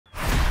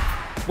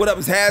What up,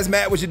 it's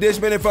Hazmat with your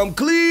Dishman from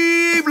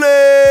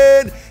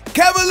Cleveland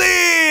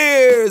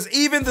Cavaliers.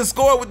 Even the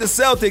score with the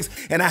Celtics,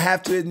 and I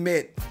have to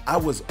admit, I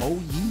was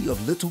ye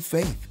of little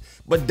faith.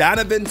 But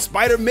Donovan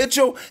Spider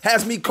Mitchell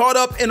has me caught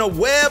up in a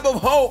web of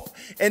hope.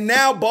 And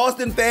now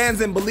Boston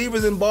fans and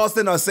believers in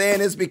Boston are saying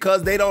it's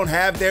because they don't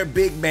have their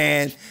big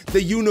man,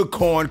 the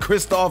unicorn,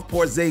 Kristaps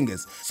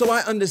Porzingis. So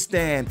I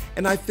understand,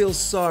 and I feel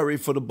sorry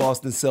for the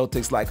Boston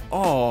Celtics, like,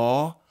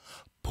 aw,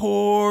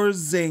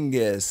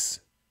 Porzingis.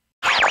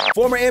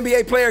 Former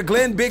NBA player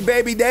Glenn Big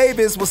Baby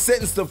Davis was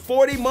sentenced to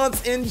 40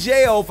 months in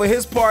jail for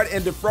his part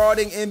in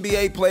defrauding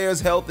NBA players'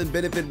 health and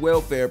benefit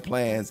welfare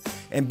plans.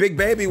 And Big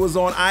Baby was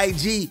on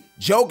IG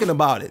joking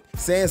about it,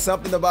 saying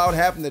something about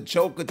having to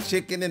choke a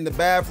chicken in the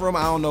bathroom.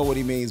 I don't know what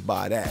he means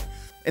by that.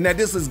 And that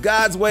this is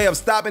God's way of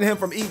stopping him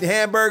from eating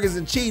hamburgers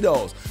and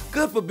Cheetos.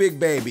 Good for Big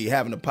Baby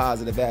having a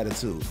positive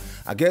attitude.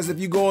 I guess if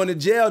you go into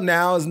jail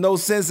now, there's no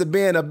sense of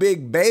being a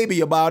big baby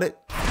about it.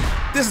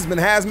 This has been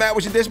Hazmat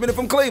with your Dishman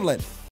from Cleveland.